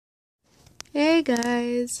Hey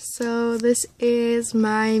guys, so this is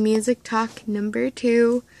my music talk number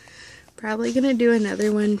 2. Probably gonna do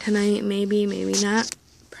another one tonight, maybe not.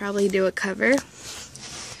 Probably do a cover.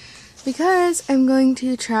 Because I'm going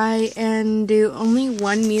to try and do only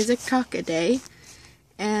one music talk a day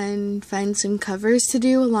and find some covers to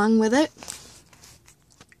do along with it.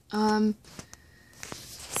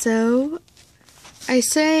 So I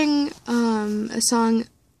sang a song,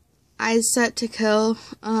 Eyes Set to Kill,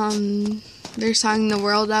 their song The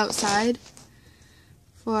World Outside,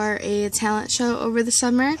 for a talent show over the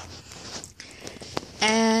summer,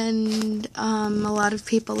 and a lot of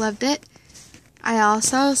people loved it. I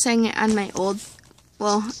also sang it on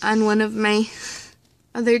on one of my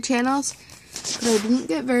other channels, but I didn't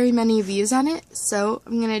get very many views on it, so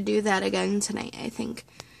I'm gonna do that again tonight, I think,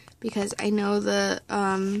 because I know the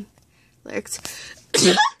lyrics.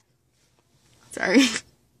 Sorry.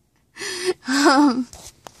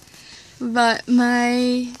 But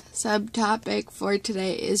my subtopic for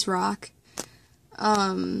today is rock.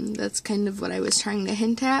 That's kind of what I was trying to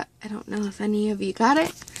hint at. I don't know if any of you got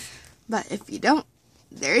it, but if you don't,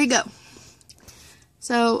 there you go.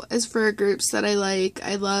 So, as for groups that I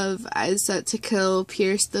love Eyes Set to Kill,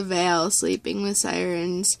 Pierce the Veil, Sleeping with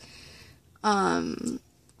Sirens. As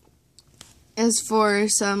for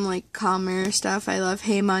some calmer stuff, I love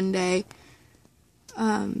Hey Monday.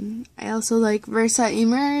 I also like Versa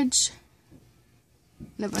Emerge,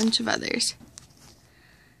 and a bunch of others.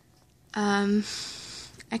 I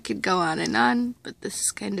could go on and on, but this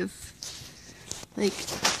is kind of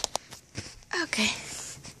okay.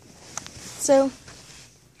 So,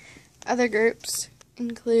 other groups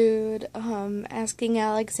include, Asking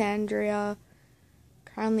Alexandria,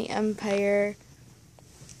 Crown the Empire,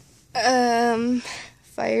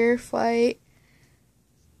 Fireflight,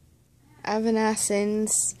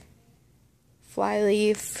 Evanescence,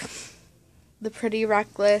 Flyleaf, The Pretty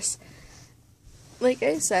Reckless. Like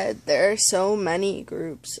I said, there are so many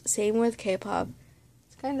groups. Same with K-pop.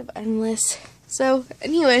 It's kind of endless. So,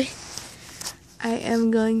 anyway, I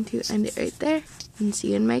am going to end it right there and see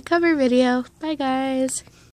you in my cover video. Bye, guys.